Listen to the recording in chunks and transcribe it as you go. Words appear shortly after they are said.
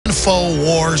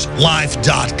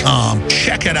InfoWarsLife.com.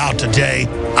 Check it out today.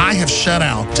 I have set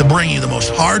out to bring you the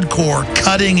most hardcore,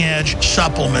 cutting-edge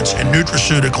supplements and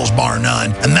nutraceuticals, bar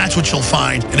none. And that's what you'll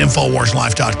find at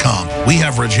InfoWarsLife.com. We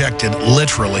have rejected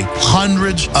literally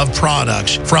hundreds of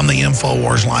products from the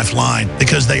InfoWars Life line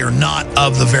because they are not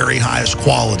of the very highest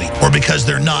quality, or because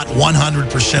they're not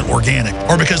 100% organic,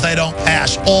 or because they don't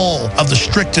pass all of the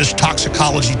strictest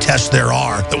toxicology tests there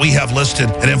are that we have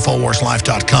listed at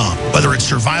InfoWarsLife.com. Whether it's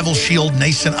Survival Shield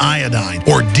Nascent Iodine,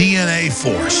 or DNA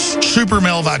Force, Super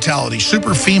Male Vitality,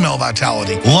 Super Female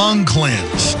Vitality, Lung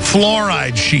Cleanse,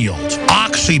 Fluoride Shield,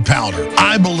 Oxy Powder,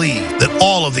 I believe that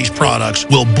all of these products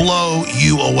will blow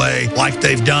you away like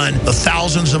they've done the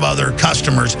thousands of other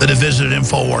customers that have visited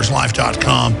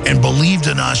InfoWarsLife.com and believed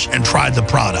in us and tried the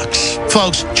products.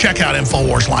 Folks, check out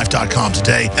InfoWarsLife.com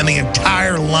today and the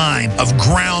entire line of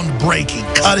groundbreaking,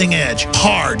 cutting-edge,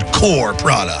 hardcore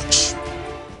products.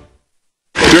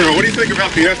 General, what do you think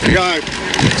about the FBI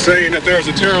saying that there's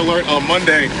a terror alert on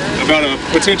Monday about a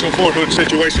potential Fort Hood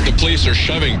situation? The police are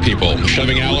shoving people,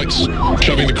 shoving Alex,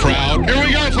 shoving the crowd. Here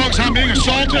we go, folks. I'm being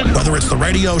assaulted. Whether it's the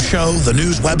radio show, the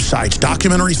news websites,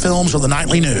 documentary films, or the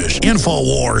nightly news,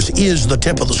 InfoWars is the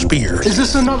tip of the spear. Is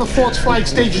this another false flag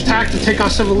stage attack to take our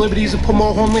civil liberties and put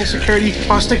more homeland security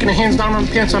while sticking their hands down on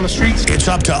the pants on the streets? It's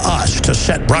up to us to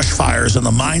set brush fires in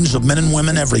the minds of men and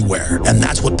women everywhere. And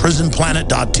that's what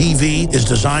PrisonPlanet.tv is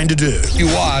designed to do. You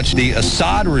watch, the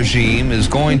Assad regime is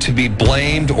going to be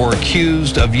blamed or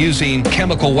accused of using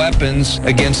chemical weapons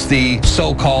against the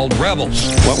so-called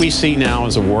rebels. What we see now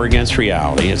is a war against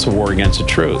reality. It's a war against the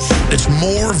truth. It's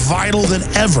more vital than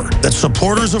ever that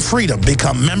supporters of freedom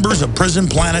become members of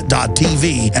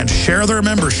PrisonPlanet.tv and share their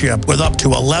membership with up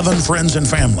to 11 friends and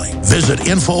family. Visit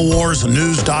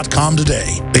InfoWarsNews.com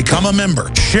today. Become a member,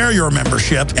 share your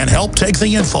membership, and help take the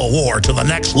InfoWar to the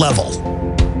next level.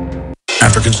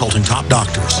 After consulting top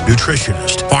doctors,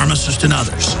 nutritionists, pharmacists, and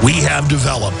others, we have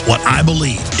developed what I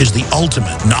believe is the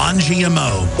ultimate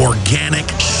non-GMO, organic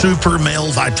Super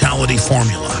Male Vitality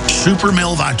formula. Super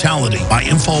Male Vitality by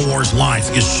InfoWars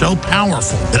Life is so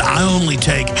powerful that I only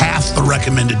take half the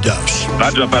recommended dose.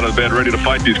 I jump out of bed ready to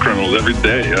fight these criminals every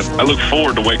day. I look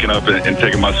forward to waking up and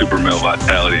taking my Super Male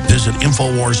Vitality. Visit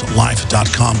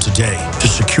InfoWarsLife.com today to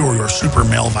secure your Super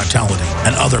Male Vitality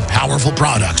and other powerful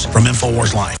products from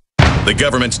InfoWars Life. The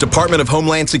government's Department of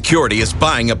Homeland Security is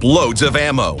buying up loads of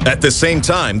ammo. At the same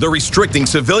time, they're restricting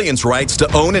civilians' rights to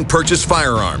own and purchase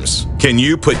firearms. Can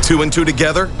you put two and two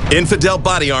together? Infidel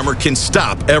Body Armor can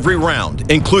stop every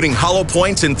round, including hollow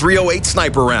points and .308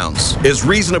 sniper rounds, is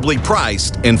reasonably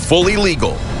priced and fully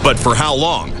legal. But for how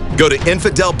long? Go to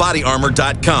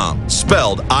InfidelBodyArmor.com,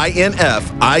 spelled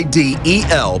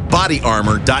INFIDEL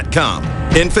bodyarmor.com.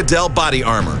 Infidel Body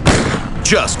Armor.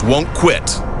 Just won't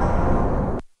quit.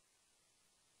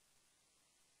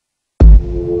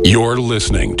 You're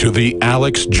listening to The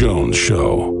Alex Jones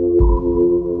Show.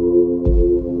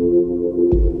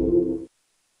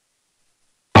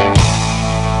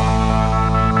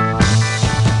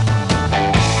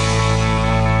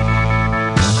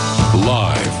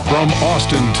 Live from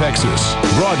Austin, Texas,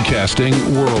 broadcasting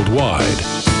worldwide,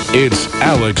 it's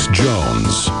Alex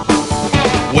Jones.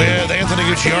 With Anthony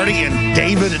Gucciardi and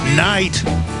David Knight.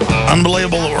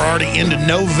 Unbelievable that we're already into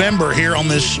November here on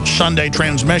this Sunday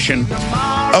transmission.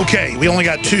 Okay, we only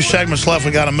got 2 segments left.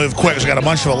 We got to move quick. We've got a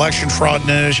bunch of election fraud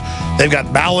news. They've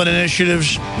got ballot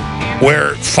initiatives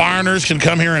where foreigners can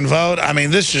come here and vote. I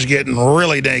mean, this is getting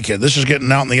really naked. This is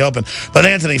getting out in the open. But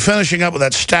Anthony, finishing up with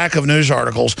that stack of news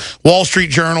articles, Wall Street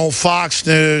Journal, Fox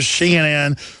News,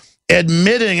 CNN,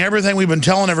 admitting everything we've been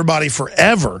telling everybody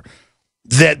forever,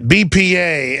 that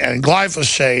BPA and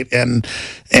glyphosate and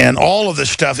all of this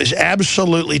stuff is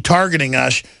absolutely targeting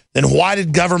us, then why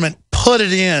did government put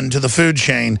it into the food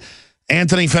chain?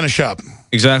 Anthony, finish up.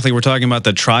 Exactly. We're talking about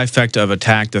the trifecta of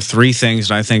attack, the 3 things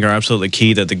that I think are absolutely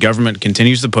key that the government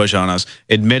continues to push on us,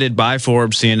 admitted by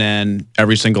Forbes, CNN,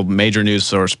 every single major news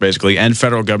source, basically, and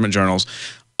federal government journals,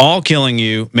 all killing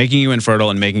you, making you infertile,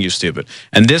 and making you stupid.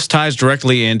 And this ties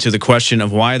directly into the question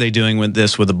of why are they doing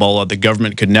this with Ebola? The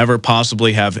government could never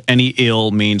possibly have any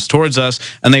ill means towards us,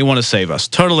 and they want to save us.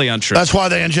 Totally untrue. That's why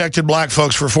they injected black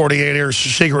folks for 48 years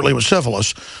secretly with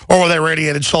syphilis, or where they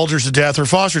radiated soldiers to death or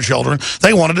foster children.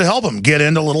 They wanted to help them get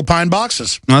into little pine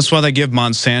boxes. That's why they give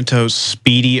Monsanto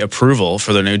speedy approval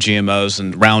for their new GMOs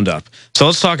and Roundup. So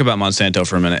let's talk about Monsanto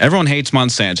for a minute. Everyone hates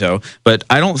Monsanto, but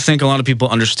I don't think a lot of people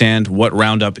understand what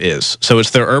Roundup is. So it's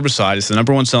their herbicide. It's the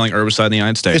 #1 selling herbicide in the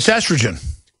United States. It's estrogen.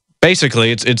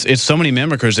 Basically, it's so many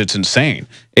mimickers, it's insane.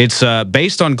 It's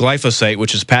based on glyphosate,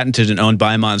 which is patented and owned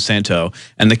by Monsanto.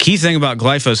 And the key thing about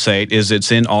glyphosate is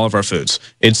it's in all of our foods.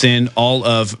 It's in all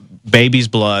of baby's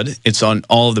blood. It's on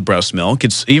all of the breast milk.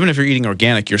 It's even if you're eating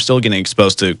organic, you're still getting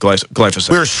exposed to glyphosate.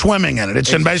 We're swimming in it.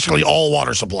 It's in basically all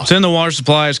water supply. It's in the water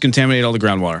supply. It's contaminated all the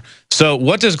groundwater. So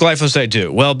what does glyphosate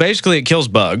do? Well, basically it kills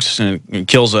bugs, and it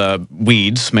kills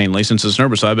weeds mainly since it's an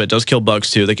herbicide, but it does kill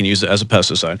bugs too. They can use it as a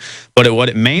pesticide. But what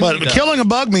it mainly does, killing a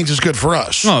bug means it's good for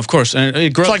us. Oh, of course. And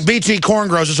it grows. It's like BT corn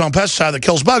grows its own pesticide that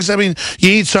kills bugs. I mean,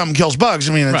 you eat something kills bugs.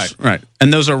 I mean, it's, right.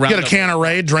 And those are you get a can of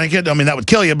Raid, drink it. I mean, that would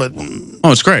kill you, but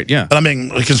oh, it's great, yeah. But I'm being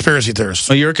a conspiracy theorist.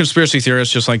 Well, you're a conspiracy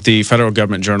theorist, just like the Federal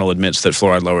Government Journal admits that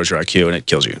fluoride lowers your IQ and it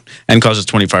kills you and causes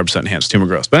 25% enhanced tumor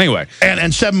growth. But anyway, and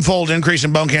 7-fold increase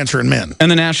in bone cancer in men. And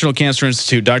the National Cancer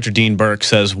Institute, Dr. Dean Burke,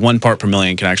 says 1 part per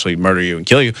million can actually murder you and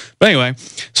kill you. But anyway,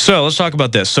 so let's talk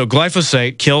about this. So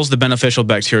glyphosate kills the beneficial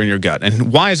bacteria in your gut.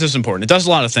 And why is this important? It does a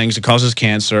lot of things. It causes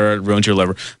cancer, it ruins your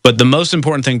liver. But the most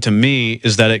important thing to me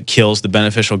is that it kills the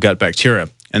beneficial gut bacteria.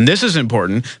 And this is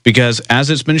important because, as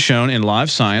it's been shown in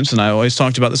Live Science, and I always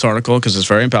talked about this article because it's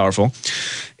very powerful,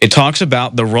 it talks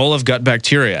about the role of gut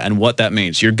bacteria and what that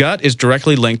means. Your gut is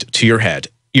directly linked to your head.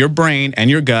 Your brain and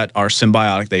your gut are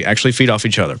symbiotic. They actually feed off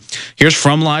each other. Here's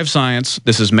from Live Science.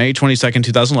 This is May 22nd,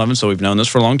 2011, so we've known this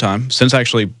for a long time, since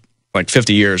actually like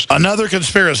 50 years. Another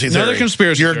conspiracy theory. Another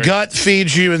conspiracy theory. Your gut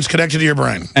feeds you and is connected to your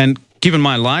brain. And keep in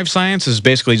mind, Live Science is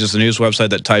basically just a news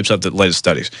website that types up the latest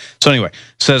studies. So anyway, it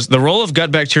says the role of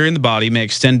gut bacteria in the body may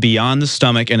extend beyond the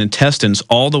stomach and intestines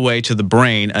all the way to the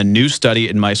brain. A new study,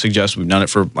 it might suggest, we've done it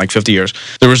for like 50 years.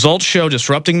 The results show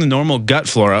disrupting the normal gut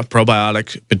flora,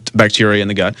 probiotic bacteria in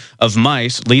the gut, of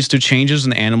mice leads to changes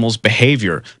in the animal's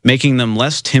behavior, making them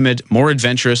less timid, more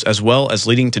adventurous, as well as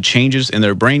leading to changes in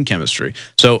their brain chemistry.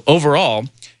 So overall,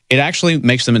 it actually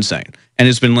makes them insane. And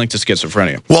it's been linked to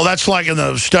schizophrenia. Well, that's like in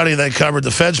the study they covered,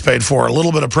 the feds paid for. A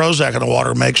little bit of Prozac in the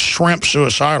water makes shrimp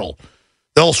suicidal.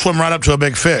 They'll swim right up to a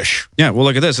big fish. Yeah, well,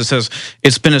 look at this. It says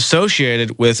it's been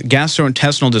associated with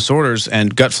gastrointestinal disorders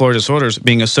and gut flora disorders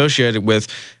being associated with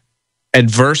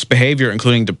adverse behavior,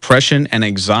 including depression and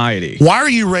anxiety. Why are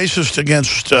you racist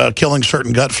against killing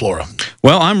certain gut flora?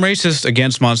 Well, I'm racist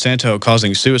against Monsanto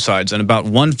causing suicides, and about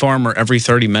 1 farmer every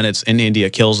 30 minutes in India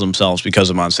kills themselves because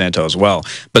of Monsanto as well.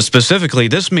 But specifically,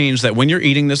 this means that when you're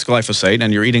eating this glyphosate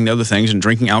and you're eating the other things and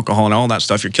drinking alcohol and all that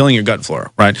stuff, you're killing your gut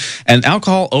flora, right? And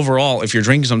alcohol overall, if you're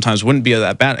drinking sometimes, wouldn't be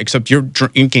that bad, except you're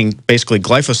drinking basically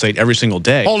glyphosate every single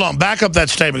day. Hold on, back up that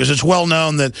statement, because it's well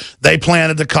known that they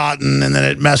planted the cotton and then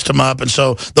it messed them up. And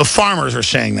so the farmers are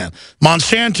saying that.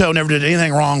 Monsanto never did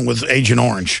anything wrong with Agent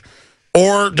Orange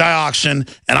or dioxin,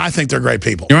 and I think they're great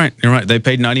people. You're right. You're right. They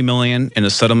paid $90 million in a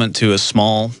settlement to a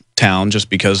small town just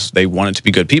because they wanted to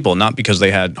be good people, not because they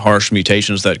had harsh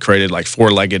mutations that created like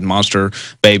 4-legged monster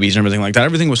babies and everything like that.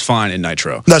 Everything was fine in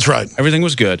Nitro. That's right. Everything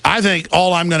was good. I think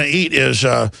all I'm going to eat is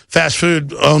fast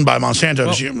food owned by Monsanto.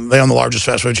 Well, they own the largest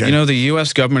fast food chain. You know, the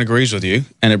U.S. government agrees with you,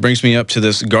 and it brings me up to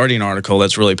this Guardian article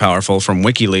that's really powerful from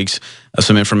WikiLeaks,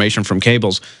 some information from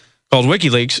Cables, called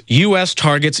WikiLeaks, U.S.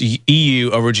 targets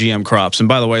EU over GM crops. And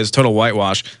by the way, it's total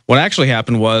whitewash. What actually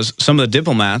happened was some of the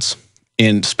diplomats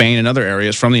in Spain and other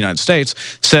areas from the United States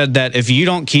said that if you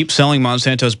don't keep selling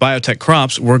Monsanto's biotech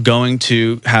crops, we're going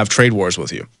to have trade wars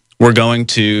with you. We're going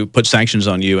to put sanctions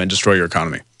on you and destroy your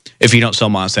economy if you don't sell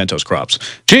Monsanto's crops.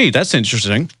 Gee, that's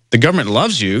interesting. The government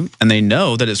loves you, and they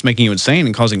know that it's making you insane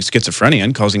and causing schizophrenia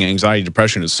and causing anxiety,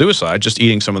 depression, and suicide, just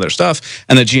eating some of their stuff,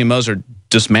 and that GMOs are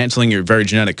dismantling your very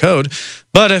genetic code.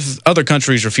 But if other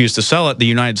countries refuse to sell it, the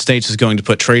United States is going to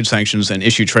put trade sanctions and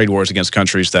issue trade wars against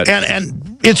countries that...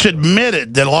 And it's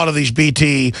admitted that a lot of these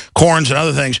BT corns and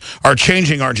other things are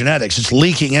changing our genetics. It's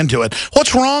leaking into it.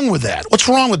 What's wrong with that? What's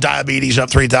wrong with diabetes up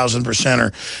 3,000%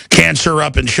 or cancer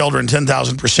up in children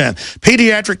 10,000%?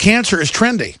 Pediatric cancer is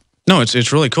trendy. No,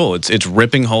 it's really cool. It's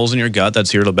ripping holes in your gut.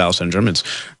 That's irritable bowel syndrome. It's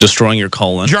destroying your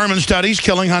colon. German studies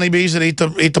killing honeybees that eat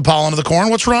the pollen of the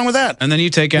corn. What's wrong with that? And then you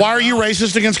take... Why are you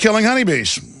racist against killing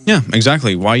honeybees? Yeah,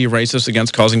 exactly. Why are you racist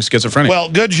against causing schizophrenia?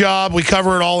 Well, good job. We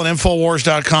cover it all at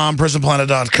Infowars.com,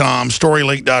 PrisonPlanet.com,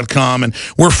 StoryLeak.com, and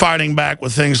we're fighting back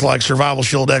with things like Survival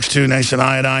Shield X2, nascent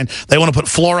iodine. They want to put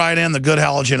fluoride in. The good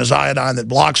halogen is iodine that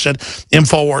blocks it.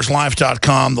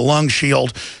 InfoWarsLife.com, the lung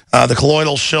shield, the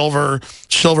colloidal silver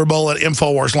bullet,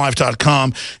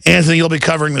 InfoWarsLife.com. Anthony, you'll be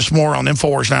covering this more on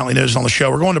InfoWars Nightly News on the show.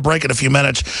 We're going to break in a few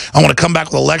minutes. I want to come back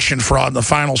with election fraud in the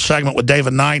final segment with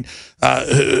David Knight,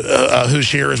 who's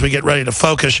here as we get ready to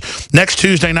focus. Next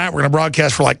Tuesday night, we're going to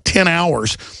broadcast for like 10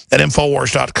 hours at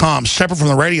Infowars.com, separate from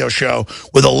the radio show,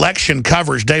 with election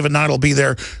coverage. David Knight will be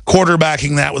there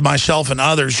quarterbacking that with myself and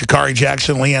others, Sha'Carri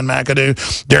Jackson, Leanne McAdoo,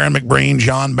 Darren McBreen,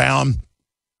 John Baum,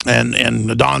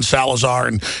 and Don Salazar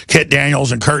and Kit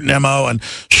Daniels and Kurt Nimmo and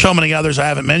so many others I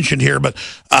haven't mentioned here. But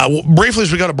briefly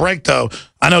as we go to break, though,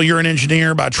 I know you're an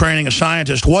engineer by training, a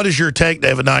scientist. What is your take,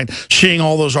 David Knight, seeing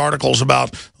all those articles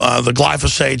about the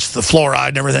glyphosates, the fluoride,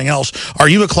 and everything else? Are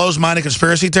you a closed-minded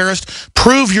conspiracy theorist?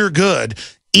 Prove you're good.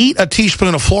 Eat a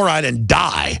teaspoon of fluoride and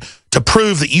die to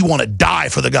prove that you want to die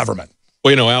for the government.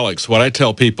 Well, you know, Alex, what I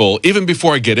tell people, even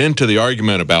before I get into the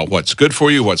argument about what's good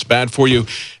for you, what's bad for you,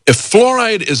 if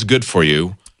fluoride is good for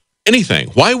you, anything,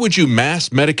 why would you mass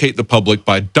medicate the public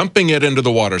by dumping it into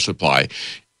the water supply?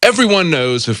 Everyone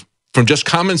knows, from just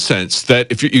common sense,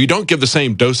 that if you don't give the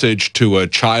same dosage to a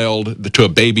child, to a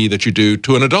baby, that you do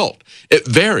to an adult. It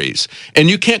varies. And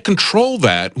you can't control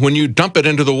that when you dump it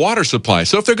into the water supply.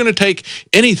 So if they're going to take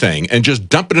anything and just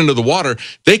dump it into the water,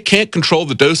 they can't control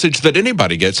the dosage that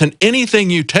anybody gets. And anything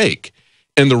you take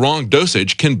in the wrong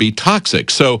dosage can be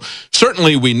toxic. So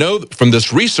certainly we know from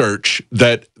this research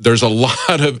that there's a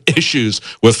lot of issues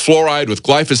with fluoride, with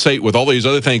glyphosate, with all these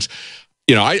other things.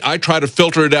 You know, I try to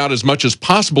filter it out as much as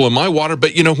possible in my water,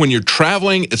 but, you know, when you're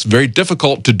traveling, it's very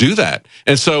difficult to do that.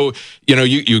 And so, you know,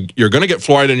 you're going to get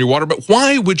fluoride in your water, but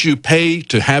why would you pay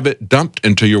to have it dumped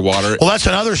into your water? Well, that's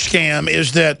another scam,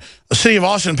 is that the city of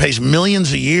Austin pays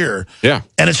millions a year. Yeah.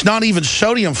 And it's not even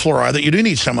sodium fluoride that you do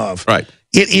need some of. Right.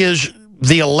 It is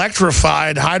the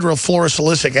electrified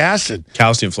hydrofluorosilicic acid.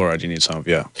 Calcium fluoride you need some of,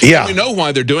 yeah. Yeah. We know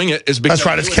why they're doing it is because... That's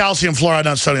right. It's calcium fluoride,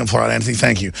 not sodium fluoride, Anthony.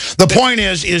 Thank you. The point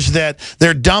is that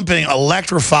they're dumping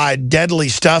electrified, deadly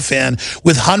stuff in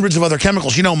with hundreds of other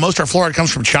chemicals. You know, most of our fluoride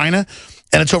comes from China,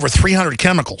 and it's over 300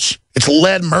 chemicals. It's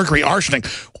lead, mercury, arsenic.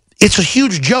 It's a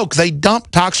huge joke. They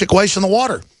dump toxic waste in the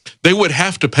water. They would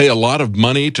have to pay a lot of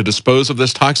money to dispose of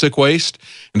this toxic waste.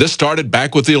 And this started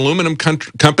back with the aluminum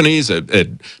companies.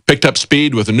 It picked up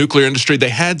speed with the nuclear industry. They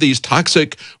had these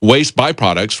toxic waste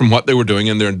byproducts from what they were doing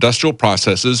in their industrial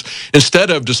processes.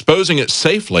 Instead of disposing it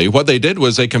safely, what they did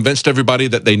was they convinced everybody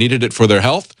that they needed it for their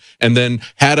health and then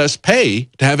had us pay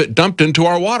to have it dumped into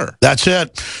our water. That's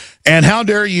it. And how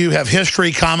dare you have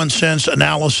history, common sense,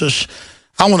 analysis.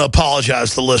 I want to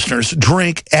apologize to the listeners.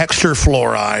 Drink extra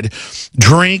fluoride.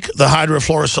 Drink the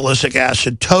hydrofluorosilicic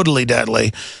acid, totally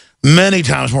deadly, many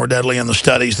times more deadly in the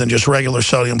studies than just regular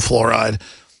sodium fluoride.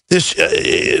 This,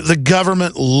 the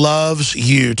government loves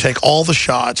you. Take all the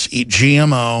shots, eat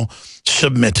GMO,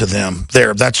 submit to them.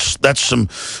 There, that's some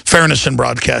fairness in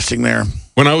broadcasting there.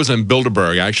 When I was in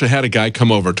Bilderberg, I actually had a guy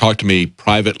come over, talk to me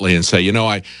privately and say, you know,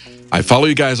 I follow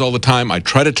you guys all the time. I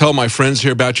try to tell my friends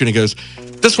here about you. And he goes,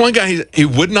 this one guy, he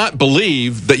would not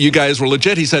believe that you guys were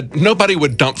legit. He said, nobody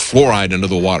would dump fluoride into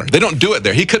the water. They don't do it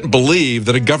there. He couldn't believe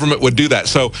that a government would do that.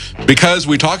 So because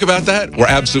we talk about that, we're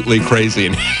absolutely crazy.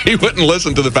 And he wouldn't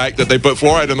listen to the fact that they put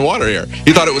fluoride in the water here.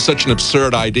 He thought it was such an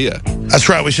absurd idea. That's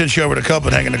right. We sent you over to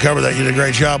Copenhagen to cover that. You did a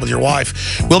great job with your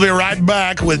wife. We'll be right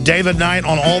back with David Knight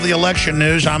on all the election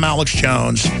news. I'm Alex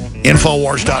Jones,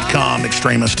 Infowars.com,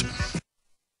 extremist.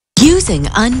 Using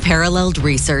unparalleled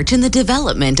research in the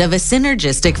development of a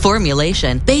synergistic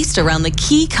formulation based around the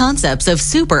key concepts of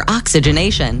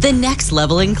superoxygenation, the next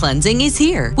level in cleansing is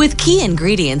here. With key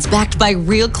ingredients backed by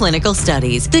real clinical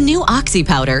studies, the new Oxy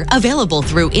powder, available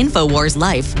through InfoWars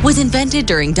Life, was invented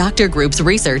during Dr. Group's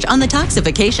research on the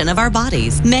toxification of our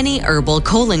bodies. Many herbal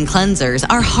colon cleansers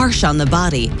are harsh on the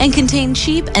body and contain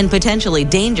cheap and potentially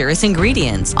dangerous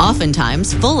ingredients,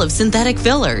 oftentimes full of synthetic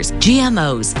fillers,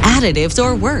 GMOs, additives,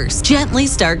 or worse. Gently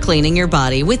start cleaning your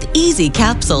body with easy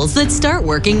capsules that start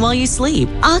working while you sleep.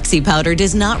 Oxy powder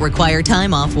does not require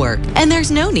time off work, and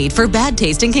there's no need for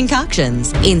bad-tasting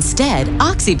concoctions. Instead,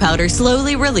 Oxy powder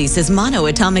slowly releases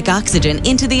monoatomic oxygen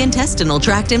into the intestinal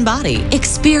tract and body.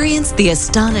 Experience the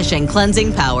astonishing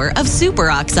cleansing power of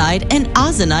superoxide and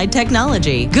ozonide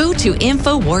technology. Go to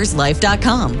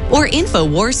InfoWarsLife.com or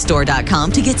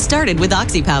InfoWarsStore.com to get started with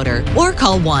Oxy powder, or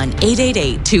call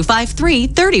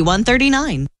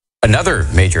 1-888-253-3139. Another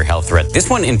major health threat, this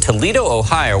one in Toledo,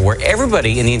 Ohio, where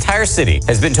everybody in the entire city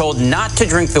has been told not to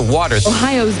drink the water.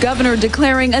 Ohio's governor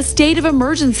declaring a state of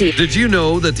emergency. Did you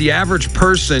know that the average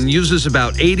person uses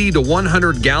about 80 to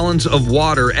 100 gallons of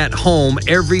water at home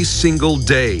every single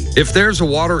day? If there's a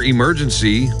water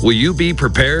emergency, will you be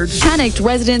prepared? Panicked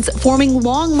residents forming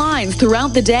long lines throughout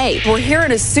the day. We're here at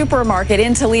a supermarket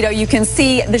in Toledo. You can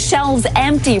see the shelves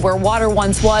empty where water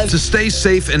once was. To stay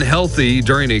safe and healthy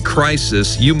during a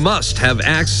crisis, you must must have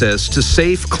access to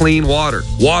safe, clean water.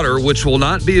 Water which will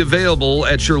not be available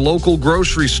at your local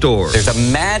grocery store. There's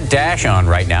a mad dash on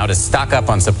right now to stock up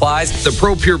on supplies. The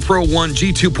ProPure Pro 1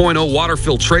 G2.0 water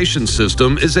filtration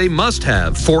system is a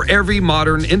must-have for every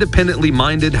modern, independently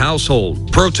minded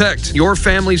household. Protect your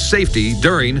family's safety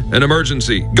during an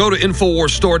emergency. Go to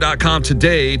InfoWarsStore.com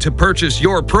today to purchase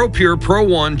your ProPure Pro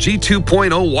 1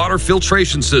 G2.0 water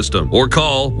filtration system or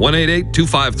call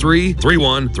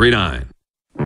 1-888-253-3139.